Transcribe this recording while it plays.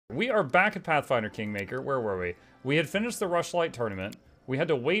We are back at Pathfinder Kingmaker. Where were we? We had finished the Rushlight tournament. We had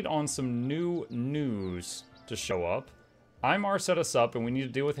to wait on some new news to show up. Imar set us up, and we need to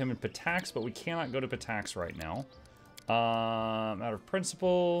deal with him in Patax, but we cannot go to Patax right now. Matter of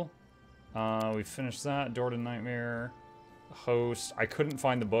principle. We finished that. Door to Nightmare. Host. I couldn't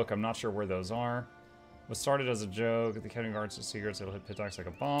find the book. I'm not sure where those are. Was started as a joke. The Academy guards the secrets. It'll hit Pitax like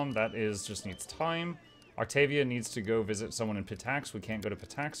a bomb. That is just needs time. Octavia needs to go visit someone in Pitax. We can't go to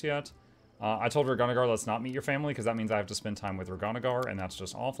Pitax yet. I told Reganagar, let's not meet your family, because that means I have to spend time with Reganagar, and that's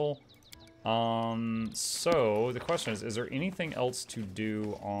just awful. So, the question is there anything else to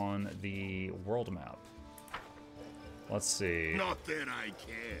do on the world map? Let's see. Not that I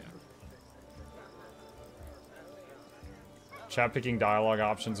care. Chat picking dialogue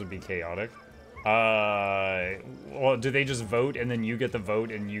options would be chaotic. Well, do they just vote and then you get the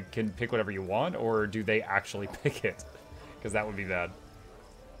vote and you can pick whatever you want, or do they actually pick it? Because that would be bad.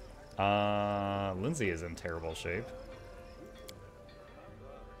 Lindsay is in terrible shape.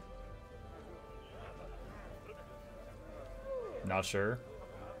 Not sure.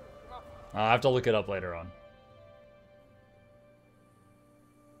 I'll have to look it up later on.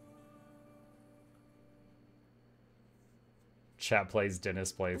 Chat plays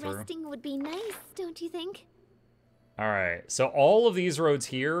Dennis playthrough. Resting would be nice, don't you think? Alright, so all of these roads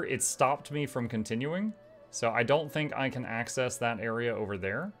here, it stopped me from continuing. So I don't think I can access that area over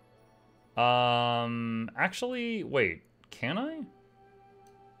there. Actually, wait, can I?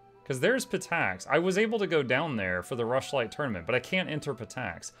 Because there's Patax. I was able to go down there for the Rushlight tournament, but I can't enter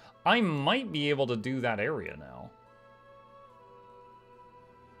Patax. I might be able to do that area now.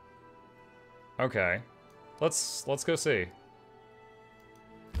 Okay. Let's go see.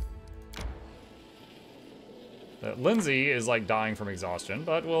 Lindsay is like dying from exhaustion,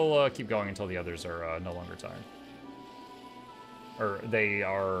 but we'll keep going until the others are no longer tired. Or they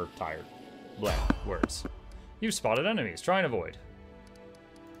are tired. Blah. Words. You've spotted enemies. Try and avoid.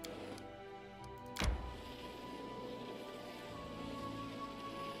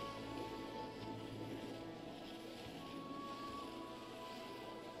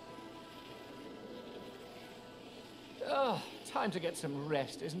 Oh, time to get some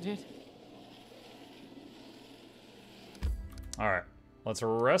rest, isn't it? Alright, let's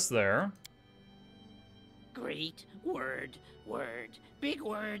rest there. Great word, big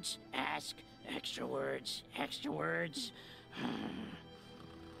words, ask, extra words, extra words.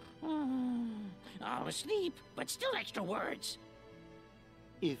 I'm asleep, but still extra words.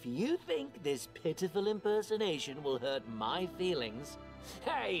 If you think this pitiful impersonation will hurt my feelings,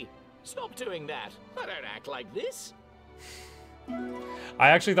 hey, stop doing that. I don't act like this. I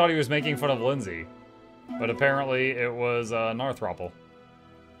actually thought he was making fun of Lindsay, but apparently it was Narthropple.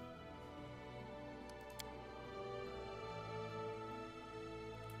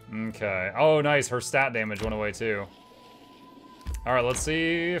 Okay. Oh, nice. Her stat damage went away, too. Alright, let's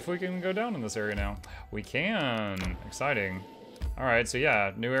see if we can go down in this area now. We can. Exciting. Alright, so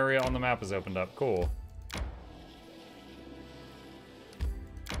yeah, new area on the map has opened up. Cool.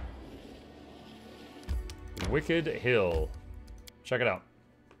 Wicked Hill. Check it out.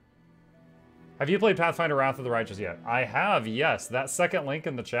 Have you played Pathfinder Wrath of the Righteous yet? I have, yes. That second link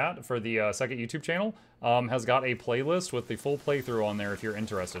in the chat for the second YouTube channel has got a playlist with the full playthrough on there if you're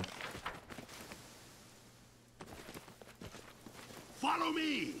interested. Follow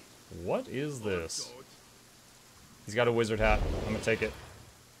me. What is this? He's got a wizard hat. I'm gonna take it.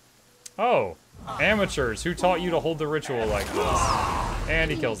 Oh, amateurs. Who taught you to hold the ritual like this?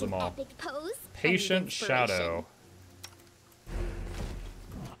 And he kills them all. Patient Shadow.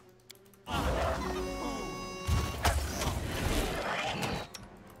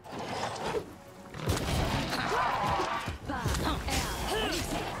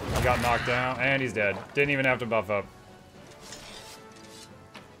 He got knocked down, and he's dead. Didn't even have to buff up.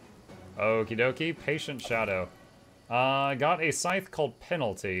 Okie dokie, Patient Shadow. Got a scythe called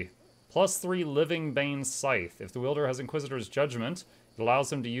Penalty. +3 Living Bane Scythe. If the wielder has Inquisitor's Judgment, it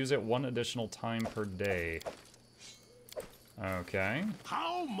allows him to use it 1 additional time per day. Okay.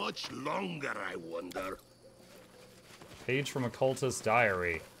 How much longer, I wonder? Page from Occultist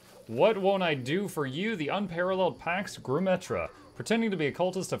Diary. What won't I do for you, the unparalleled Pax Grumetra? Pretending to be a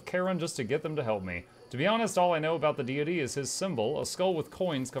cultist of Charon just to get them to help me. To be honest, all I know about the deity is his symbol, a skull with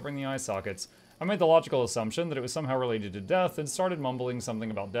coins covering the eye sockets. I made the logical assumption that it was somehow related to death and started mumbling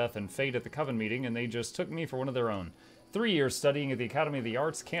something about death and fate at the Coven meeting, and they just took me for one of their own. 3 years studying at the Academy of the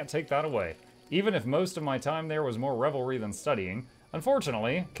Arts can't take that away. Even if most of my time there was more revelry than studying.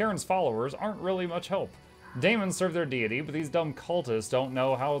 Unfortunately, Charon's followers aren't really much help. Daemons serve their deity, but these dumb cultists don't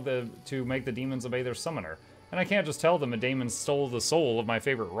know how to make the demons obey their summoner. And I can't just tell them a daemon stole the soul of my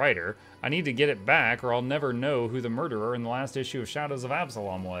favorite writer. I need to get it back or I'll never know who the murderer in the last issue of Shadows of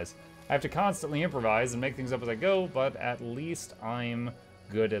Absalom was. I have to constantly improvise and make things up as I go, but at least I'm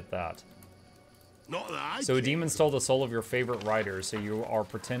good at that. Not that So a demon stole the soul of your favorite writer, so you are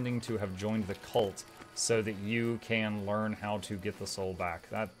pretending to have joined the cult so that you can learn how to get the soul back.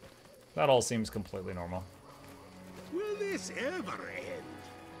 That all seems completely normal. Will this ever end?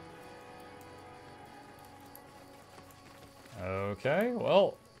 Okay,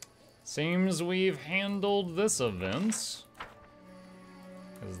 well, seems we've handled this event.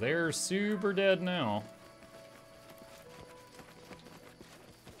 Because they're super dead now.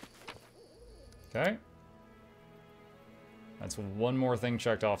 Okay. That's one more thing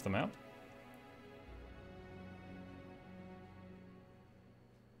checked off the map.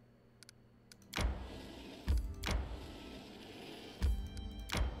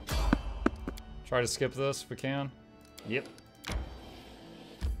 Try to skip this if we can. Yep.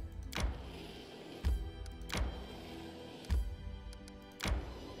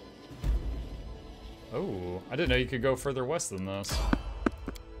 Oh, I didn't know you could go further west than this.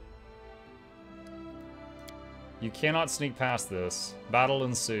 You cannot sneak past this. Battle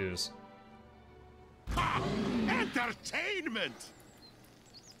ensues. Ha! Entertainment!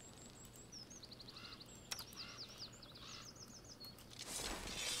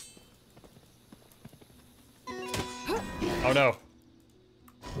 Oh no.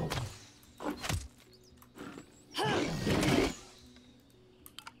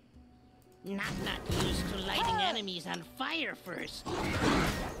 Not used to lighting enemies on fire first.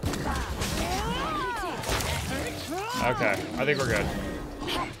 Okay, I think we're good.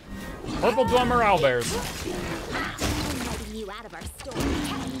 Purple Dwemer Owlbears. I'm letting you out of our story.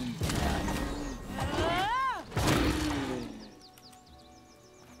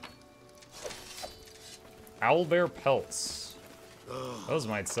 Owlbear pelts. Those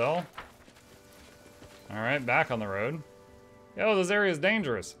might sell. Alright, back on the road. Yo, this area is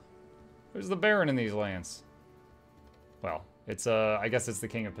dangerous. Who's the Baron in these lands? Well, it's, I guess it's the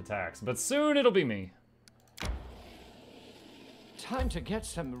King of Patax, but soon it'll be me. Time to get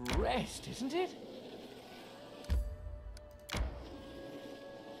some rest, isn't it?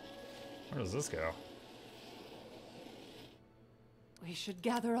 Where does this go? We should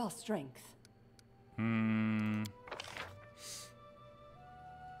gather our strength. Hmm.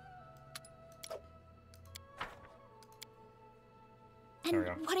 There we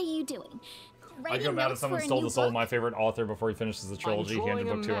go. And what are you doing? I Writing go mad if notes someone for a stole new the soul of book? my favorite author before he finishes the trilogy. He ended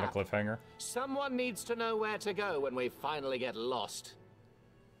drawing book a 2 on a map. cliffhanger. Someone needs to know where to go when we finally get lost.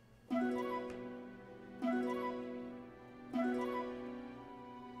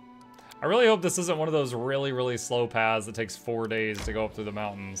 I really hope this isn't one of those really, really slow paths that takes 4 days to go up through the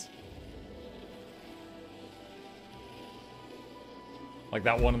mountains. Like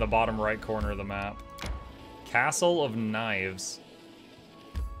that one in the bottom right corner of the map. Castle of Knives.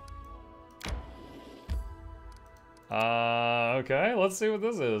 Okay, let's see what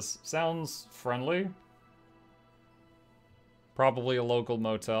this is. Sounds friendly. Probably a local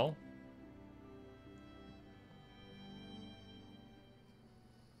motel.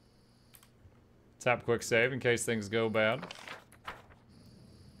 Tap quick save in case things go bad.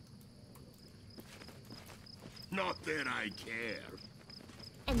 Not that I care.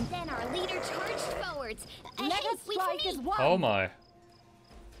 And then our leader charged forwards. Let Hey, us wait for strike me. as one. Oh my.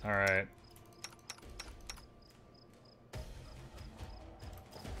 Alright.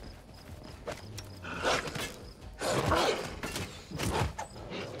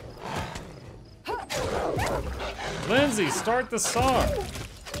 Lindsay, start the song.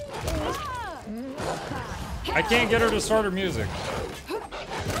 I can't get her to start her music.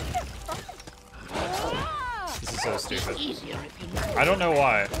 This is so stupid. Easier if you know. I don't know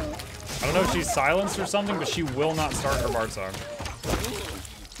why. I don't know if she's silenced or something, but she will not start her bard song.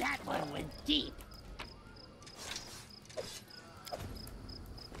 That one went deep.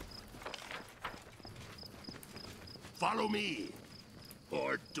 Follow me.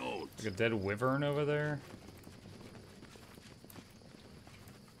 Or don't. Like a dead wyvern over there.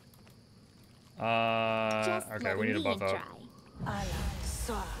 Just Okay, we need to letting buff me up. dry. Ala,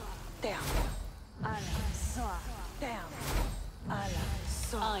 soa, down. Ala, soa, down. Ala,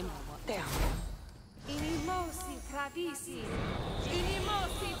 soa, down. Inimosi pravisi.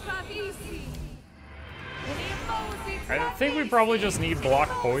 Inimosi pravisi. I think we probably just need block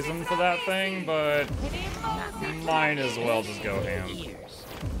poison for that thing, but might as well just go ham. Years.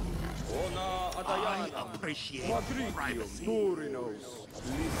 I appreciate privacy.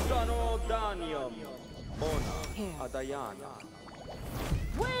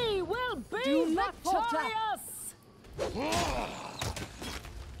 We will be victorious!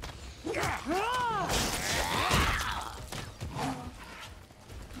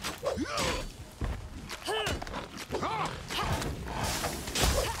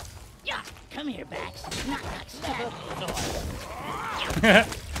 Yeah, come here, Bax. Knock, knock, stab.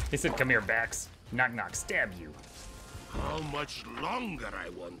 He said, come here, Bax. Knock, knock, stab you. How much longer, I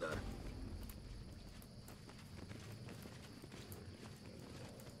wonder?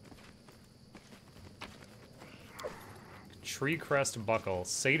 Tree Crest Buckle.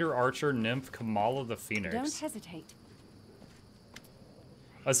 Satyr Archer Nymph Kamala the Phoenix. Don't hesitate.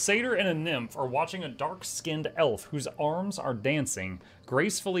 A satyr and a nymph are watching a dark-skinned elf whose arms are dancing,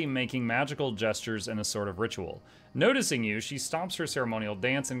 gracefully making magical gestures in a sort of ritual. Noticing you, she stops her ceremonial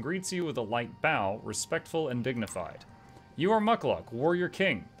dance and greets you with a light bow, respectful and dignified. You are Mukluk, warrior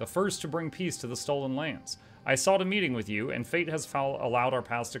king, the first to bring peace to the stolen lands. I sought a meeting with you, and fate has allowed our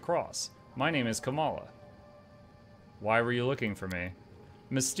paths to cross. My name is Kamala. Why were you looking for me?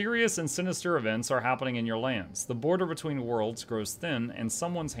 Mysterious and sinister events are happening in your lands. The border between worlds grows thin, and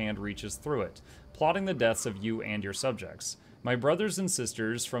someone's hand reaches through it, plotting the deaths of you and your subjects. My brothers and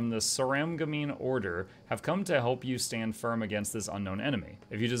sisters from the Saramgamine Order have come to help you stand firm against this unknown enemy.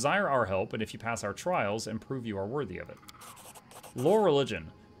 If you desire our help, and if you pass our trials, and prove you are worthy of it. Lore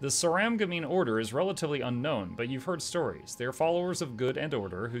religion. The Saramgamine Order is relatively unknown, but you've heard stories. They are followers of good and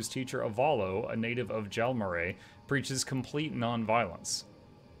order, whose teacher Avalo, a native of Jalmare, preaches complete non-violence.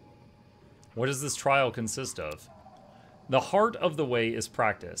 What does this trial consist of? The heart of the way is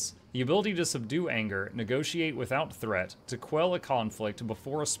practice. The ability to subdue anger, negotiate without threat, to quell a conflict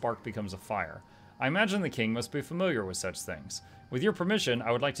before a spark becomes a fire. I imagine the king must be familiar with such things. With your permission,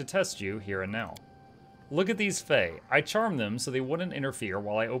 I would like to test you here and now. Look at these Fae. I charm them so they wouldn't interfere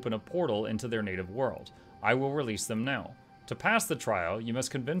while I open a portal into their native world. I will release them now. To pass the trial, you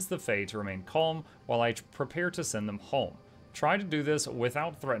must convince the Fae to remain calm while I prepare to send them home. Try to do this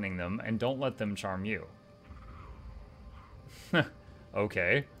without threatening them, and don't let them charm you.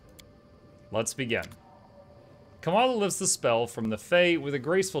 Okay. Let's begin. Kamala lifts the spell from the Fae with a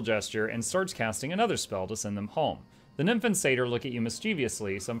graceful gesture and starts casting another spell to send them home. The nymph and satyr look at you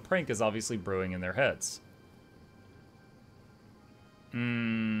mischievously. Some prank is obviously brewing in their heads.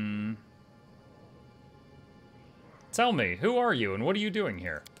 Tell me, who are you and what are you doing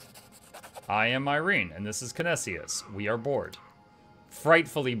here? I am Irene, and this is Kinesius. We are bored.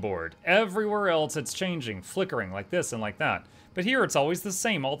 Frightfully bored. Everywhere else it's changing, flickering like this and like that. But here it's always the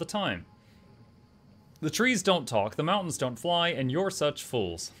same all the time. The trees don't talk, the mountains don't fly, and you're such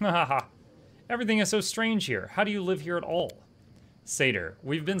fools. Hahaha. Everything is so strange here. How do you live here at all? Satyr,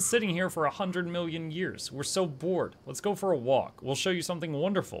 we've been sitting here for 100 million years. We're so bored. Let's go for a walk. We'll show you something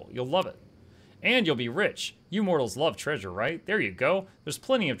wonderful. You'll love it. And you'll be rich. You mortals love treasure, right? There you go. There's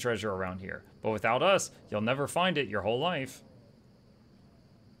plenty of treasure around here. But without us, you'll never find it your whole life.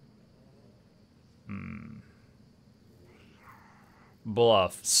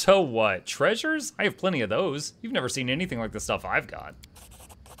 Bluff. So what? Treasures? I have plenty of those. You've never seen anything like the stuff I've got.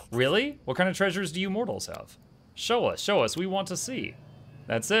 Really? What kind of treasures do you mortals have? Show us. We want to see.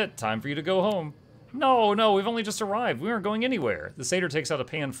 That's it. Time for you to go home. No, we've only just arrived. We aren't going anywhere. The satyr takes out a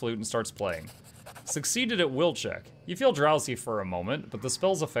pan flute and starts playing. Succeeded at will check. You feel drowsy for a moment, but the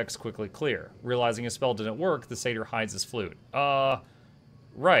spell's effects quickly clear. Realizing his spell didn't work, the satyr hides his flute.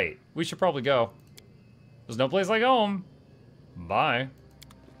 Right. We should probably go. There's no place like home. Bye.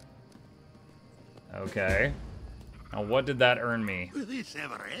 Okay. Now what did that earn me? Will this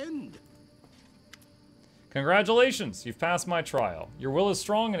ever end? Congratulations, you've passed my trial. Your will is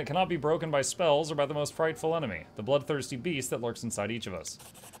strong and it cannot be broken by spells or by the most frightful enemy, the bloodthirsty beast that lurks inside each of us.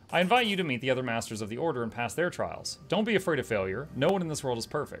 I invite you to meet the other masters of the Order and pass their trials. Don't be afraid of failure. No one in this world is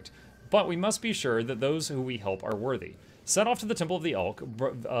perfect. But we must be sure that those who we help are worthy. Set off to the Temple of the Elk.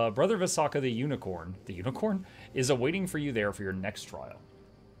 Brother Visaka the Unicorn is awaiting for you there for your next trial.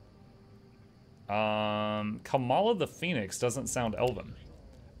 Kamala the Phoenix doesn't sound elven.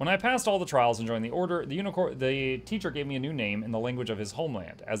 When I passed all the trials and joined the Order, the teacher gave me a new name in the language of his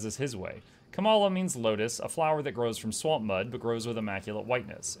homeland, as is his way. Kamala means lotus, a flower that grows from swamp mud but grows with immaculate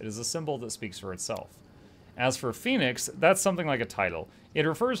whiteness. It is a symbol that speaks for itself. As for Phoenix, that's something like a title. It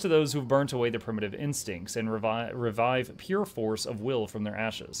refers to those who've burnt away their primitive instincts and revive pure force of will from their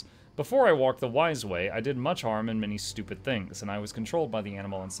ashes. Before I walked the wise way, I did much harm and many stupid things, and I was controlled by the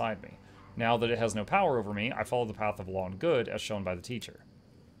animal inside me. Now that it has no power over me, I follow the path of law and good, as shown by the teacher.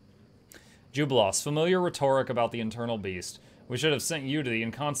 Jubilos, familiar rhetoric about the internal beast. We should have sent you to the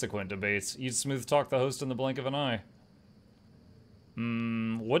inconsequent debates. You'd smooth-talk the host in the blink of an eye.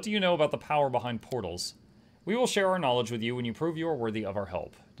 What do you know about the power behind portals? We will share our knowledge with you when you prove you are worthy of our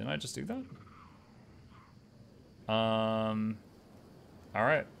help. Didn't I just do that? Alright,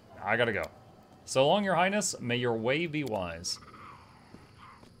 I gotta go. So long, Your Highness. May your way be wise.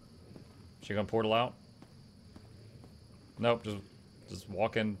 She gonna portal out? Nope, just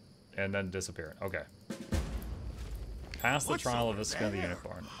walk in and then disappear. Okay. Pass the trial of the skin of the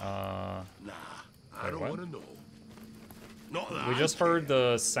unicorn. Nah, I don't want to know. Not that We just heard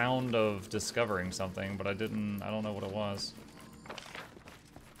the sound of discovering something, but I don't know what it was.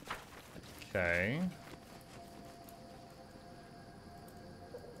 Okay.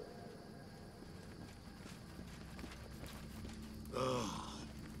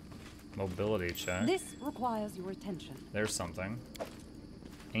 Mobility check. This requires your attention. There's something.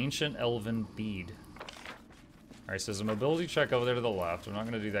 Ancient Elven Bead. Alright, so there's a mobility check over there to the left. I'm not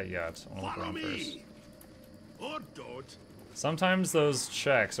going to do that yet. I want to look around first. Or don't. Sometimes those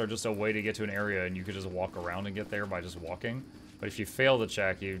checks are just a way to get to an area and you could just walk around and get there by just walking. But if you fail the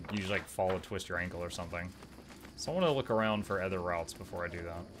check, you usually like fall and twist your ankle or something. So I want to look around for other routes before I do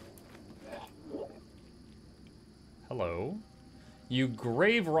that. Hello? You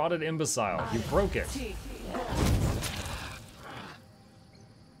grave-rotted imbecile. You broke it.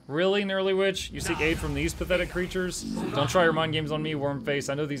 Really, Gnarly Witch? You seek aid from these pathetic creatures? Don't try your mind games on me, Wormface.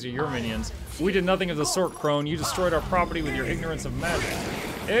 I know these are your minions. We did nothing of the sort, Crone. You destroyed our property with your ignorance of magic.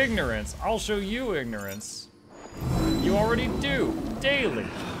 Ignorance? I'll show you ignorance. You already do. Daily.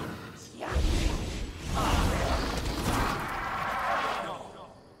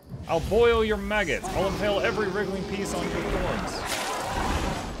 I'll boil your maggots. I'll impale every wriggling piece on your thorns.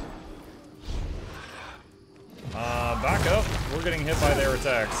 Back up. We're getting hit by their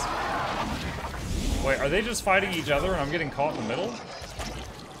attacks. Wait, are they just fighting each other and I'm getting caught in the middle?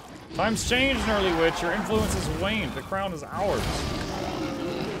 Times change, Gnarly Witch. Your influence has waned. The crown is ours.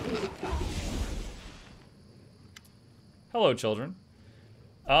 Hello, children.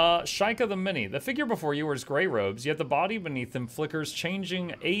 Shaika the Mini. The figure before you wears gray robes, yet the body beneath them flickers,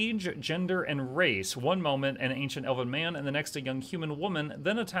 changing age, gender, and race. One moment, an ancient elven man, and the next, a young human woman,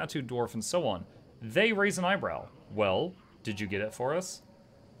 then a tattooed dwarf, and so on. They raise an eyebrow. Well, did you get it for us?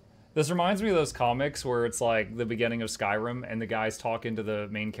 This reminds me of those comics where it's like the beginning of Skyrim and the guy's talking to the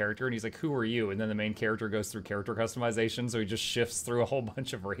main character and he's like, who are you? And then the main character goes through character customization, so he just shifts through a whole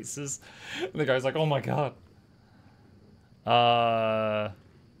bunch of races. And the guy's like, oh my god.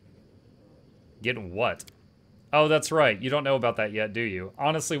 Get what? Oh, that's right. You don't know about that yet, do you?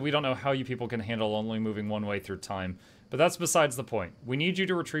 Honestly, we don't know how you people can handle only moving one way through time. But that's besides the point. We need you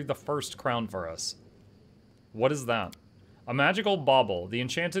to retrieve the first crown for us. What is that? A magical bauble, the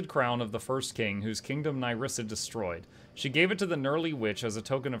enchanted crown of the first king, whose kingdom Nyrissa destroyed. She gave it to the Gnarly Witch as a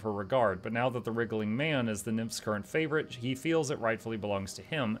token of her regard, but now that the Wriggling Man is the nymph's current favorite, he feels it rightfully belongs to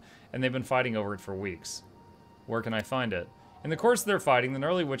him, and they've been fighting over it for weeks. Where can I find it? In the course of their fighting, the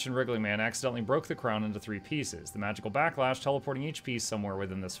Gnarly Witch and Wriggling Man accidentally broke the crown into 3 pieces, the magical backlash teleporting each piece somewhere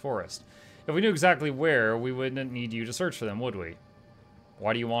within this forest. If we knew exactly where, we wouldn't need you to search for them, would we?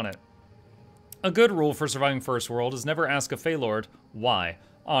 Why do you want it? A good rule for surviving First World is never ask a Feylord why.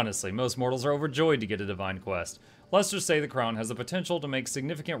 Honestly, most mortals are overjoyed to get a divine quest. Let's just say the crown has the potential to make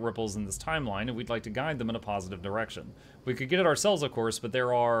significant ripples in this timeline, and we'd like to guide them in a positive direction. We could get it ourselves, of course, but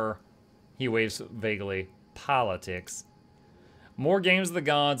there are... He waves vaguely. Politics. More games of the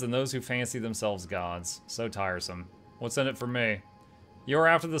gods than those who fancy themselves gods. So tiresome. What's in it for me? You're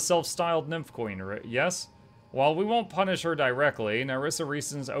after the self-styled nymph queen, yes? While we won't punish her directly, Nyrissa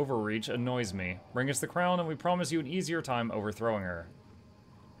Reason's overreach annoys me. Bring us the crown and we promise you an easier time overthrowing her.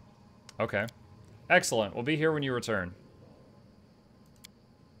 Okay. Excellent. We'll be here when you return.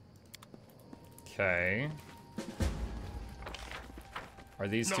 Okay. Are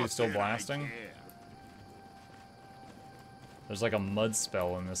these two still blasting? There's like a mud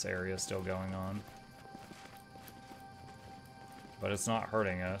spell in this area still going on. But it's not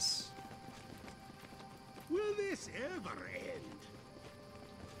hurting us. Will this ever end?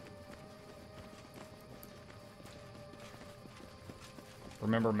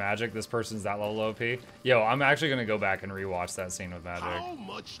 Remember Magic? This person's that level OP. Yo, I'm actually gonna go back and rewatch that scene with Magic. How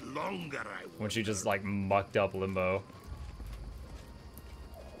much longer I wonder? When she just like mucked up Limbo.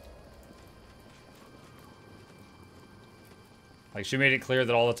 Like, she made it clear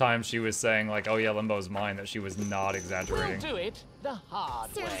that all the time she was saying, like, oh yeah, Limbo's mine, that she was not exaggerating. We'll do it the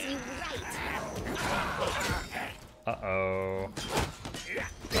hard Serves way. you right. Uh-oh.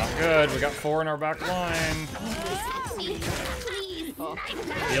 Not good. We got 4 in our back line. Please.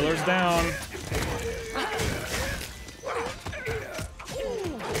 Healer's down.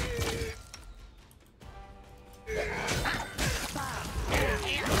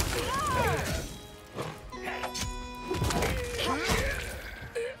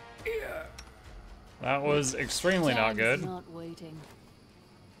 That was extremely not good. Not waiting.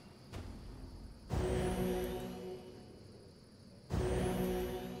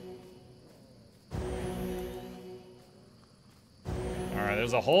 Alright,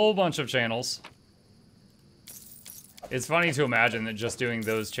 there's a whole bunch of channels. It's funny to imagine that just doing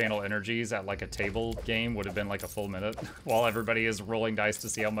those channel energies at like a table game would have been like a full minute while everybody is rolling dice to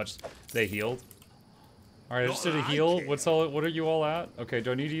see how much they healed. Alright, I just did a heal. What are you all at? Okay,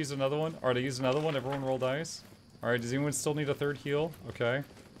 do I need to use another one? Alright, I use another one. Everyone roll dice. Alright, does anyone still need a third heal? Okay.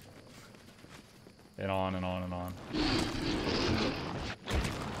 And on and on and on.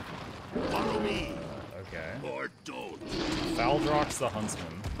 Follow me. Okay. Or don't. Faldrox the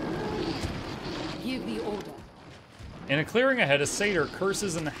Huntsman. Give the order. In a clearing ahead, a satyr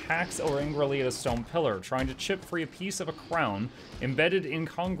curses and hacks angrily at a stone pillar, trying to chip free a piece of a crown embedded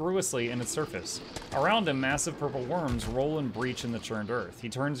incongruously in its surface. Around him, massive purple worms roll and breach in the churned earth. He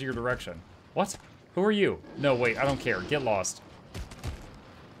turns your direction. What? Who are you? No, wait, I don't care. Get lost.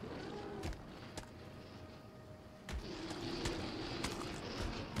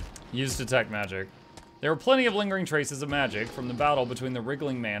 Use detect magic. There are plenty of lingering traces of magic from the battle between the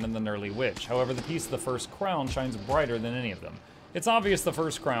wriggling man and the gnarly witch. However, the piece of the first crown shines brighter than any of them. It's obvious the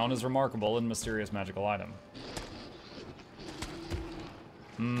first crown is a remarkable and mysterious magical item.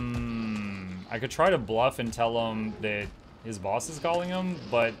 I could try to bluff and tell him that his boss is calling him,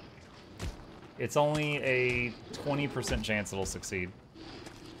 but it's only a 20% chance it'll succeed.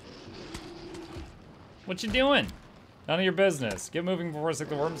 What you doing? None of your business. Get moving before I stick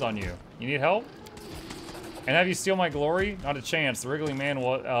the worms on you. You need help? And have you steal my glory? Not a chance. The wriggling man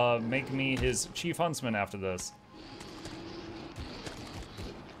will make me his chief huntsman after this.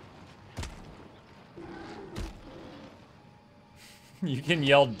 You can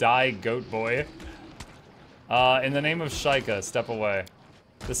yell, die, goat boy. In the name of Shika, step away.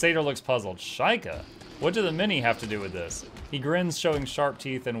 The satyr looks puzzled. Shika? What do the many have to do with this? He grins, showing sharp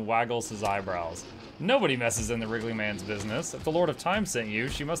teeth, and waggles his eyebrows. Nobody messes in the wriggling man's business. If the Lord of Time sent you,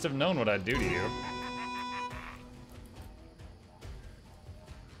 she must have known what I'd do to you.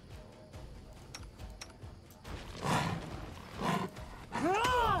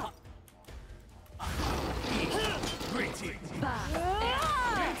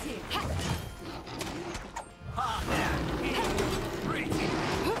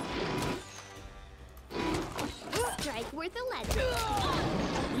 Strike worth a lesson.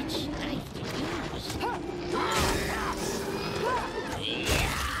 Which knife to use?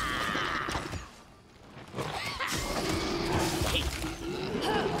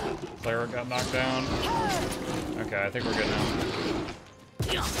 Cleric got knocked down. Okay, I think we're good now.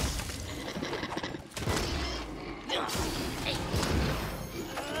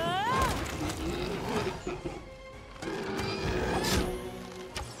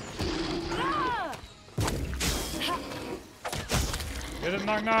 Get it,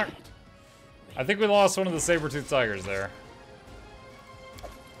 knock, knock. I think we lost one of the saber-toothed tigers there.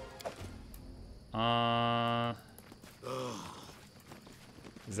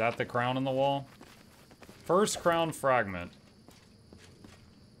 Is that the crown on the wall? First crown fragment.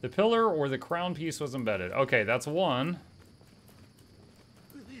 The pillar or the crown piece was embedded. Okay, that's one.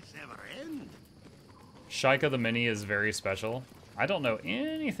 Will this ever end? Shika the Mini is very special. I don't know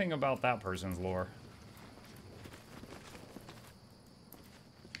anything about that person's lore.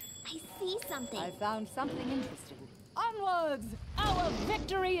 I see something. I found something interesting. Onwards! Our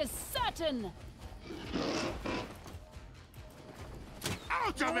victory is certain!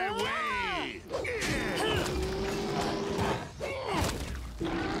 Out of my way!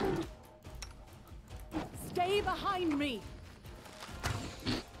 Stay behind me!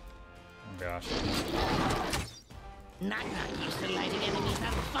 Oh gosh. Knock Knock used to light enemies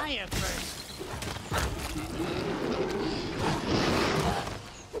on fire first.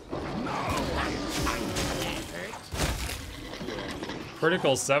 That hurt.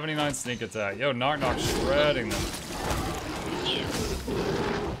 Critical 79 sneak attack. Yo, Knock Knock shredding them.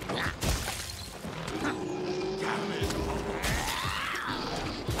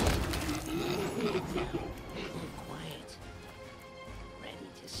 Quiet. Ready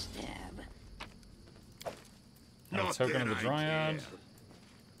to stab. Now, token of the Dryad.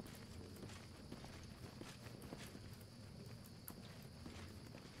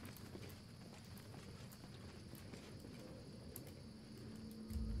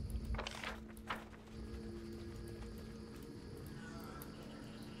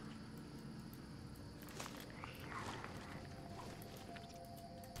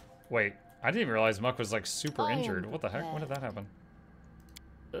 Wait, I didn't even realize Muck was like super injured. What the heck? When did that happen?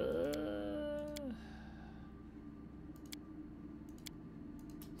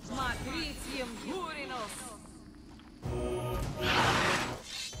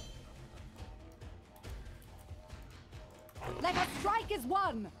 strike is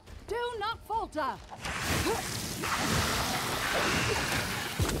one. Do not falter.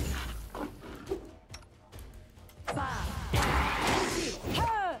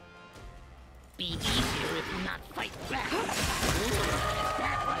 Be easier if you not fight back.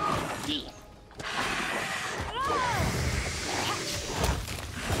 That one was deep.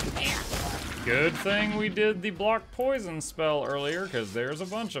 Good thing we did the block poison spell earlier, because there's a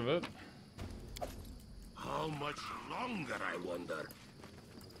bunch of it. How much longer, I wonder?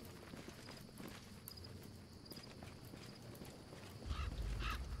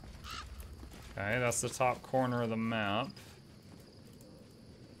 Okay, that's the top corner of the map.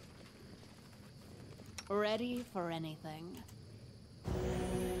 Ready for anything.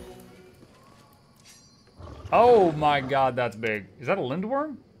 Oh my god, that's big. Is that a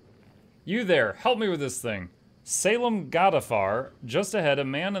lindworm? You there, help me with this thing. Salem Gadafar, just ahead, a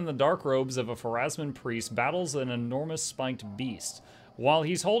man in the dark robes of a Pharasman priest battles an enormous spiked beast. While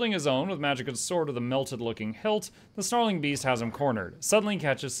he's holding his own with Magic's sword with a melted-looking hilt, the snarling beast has him cornered. Suddenly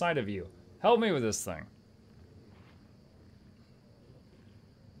catches sight of you. Help me with this thing.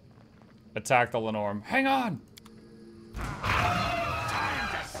 Attack the Lenorm. Hang on!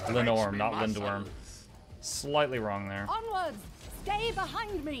 Lenorm, not Lindworm. Slightly wrong there. Onwards! Stay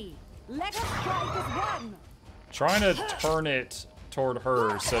behind me! Let us strike as one! Trying to turn it toward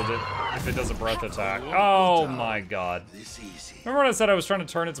her so that if it does a breath attack. Oh my god. Remember when I said I was trying to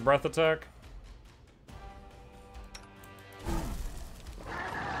turn its breath attack?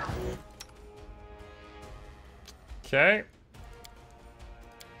 Okay.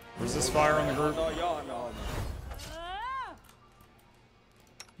 Resist fire on the group.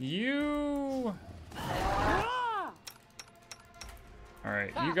 You...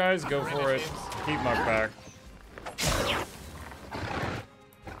 Alright, you guys go for it. Keep my back.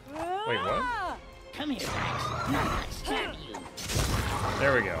 Wait, what? Come here, Max. Stab you.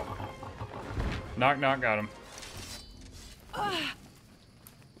 There we go. Knock, knock, got him.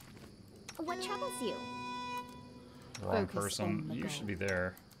 What troubles you? Wrong Focus person. on the You goal. should be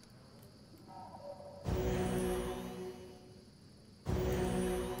there.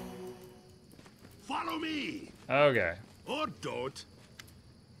 Follow me! Okay. Or don't.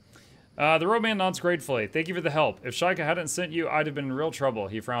 The roadman nods gratefully. Thank you for the help. If Shaika hadn't sent you, I'd have been in real trouble.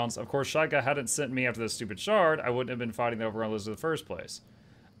 He frowns. Of course, Shaika hadn't sent me after this stupid shard, I wouldn't have been fighting the Overrun Lizard in the first place.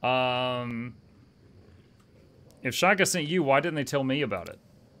 If Shaika sent you, why didn't they tell me about it?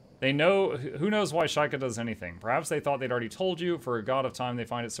 They know... Who knows why Shaika does anything? Perhaps they thought they'd already told you. For a god of time, they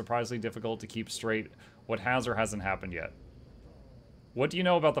find it surprisingly difficult to keep straight what has or hasn't happened yet. What do you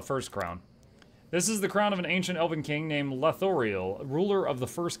know about the first crown? This is the crown of an ancient elven king named Lethoriel, ruler of the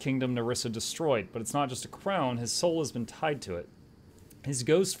first kingdom Nerissa destroyed. But it's not just a crown, his soul has been tied to it. His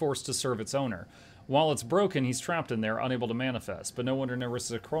ghost forced to serve its owner. While it's broken, he's trapped in there, unable to manifest. But no wonder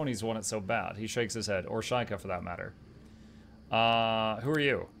Nerissa's cronies want it so bad. He shakes his head, or Shaika for that matter. Who are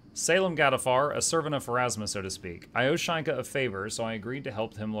you? Salem Gadafar, a servant of Pharasma, so to speak. I owe Shaika a favor, so I agreed to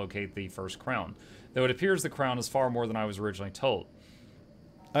help him locate the first crown. Though it appears the crown is far more than I was originally told.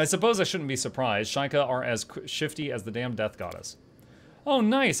 I suppose I shouldn't be surprised. Shaika are as shifty as the damn death goddess. Oh,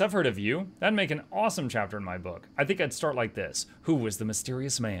 nice. I've heard of you. That'd make an awesome chapter in my book. I think I'd start like this. Who was the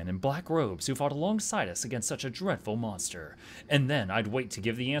mysterious man in black robes who fought alongside us against such a dreadful monster? And then I'd wait to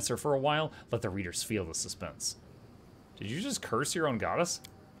give the answer for a while, let the readers feel the suspense. Did you just curse your own goddess?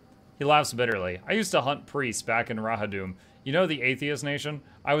 He laughs bitterly. I used to hunt priests back in Rahadum. You know the Atheist Nation?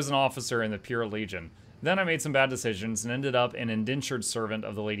 I was an officer in the Pure Legion. Then I made some bad decisions and ended up an indentured servant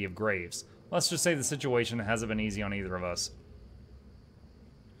of the Lady of Graves. Let's just say the situation hasn't been easy on either of us.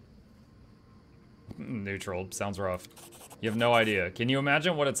 Neutral. Sounds rough. You have no idea. Can you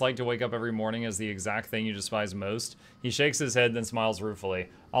imagine what it's like to wake up every morning as the exact thing you despise most? He shakes his head, then smiles ruefully.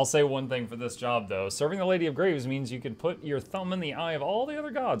 I'll say one thing for this job, though. Serving the Lady of Graves means you can put your thumb in the eye of all the other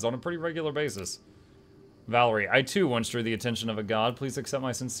gods on a pretty regular basis. Valerie, I too once drew the attention of a god. Please accept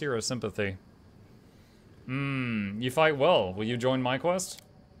my sincerest sympathy. You fight well. Will you join my quest?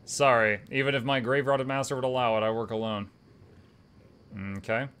 Sorry. Even if my grave-rotted master would allow it, I work alone.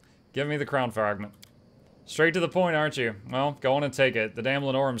 Okay. Give me the crown fragment. Straight to the point, aren't you? Well, go on and take it. The damn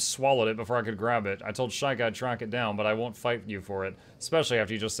Lenorm swallowed it before I could grab it. I told Shaika I'd track it down, but I won't fight you for it. Especially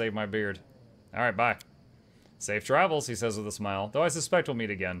after you just saved my beard. Alright, bye. Safe travels, he says with a smile. Though I suspect we'll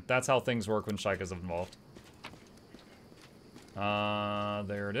meet again. That's how things work when Shaika's involved.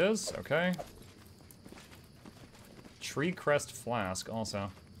 There it is. Okay. Tree Crest Flask, also.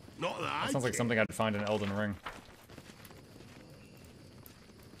 Not that. That sounds like something I'd find in Elden Ring.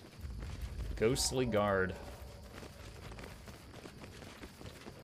 Ghostly Guard.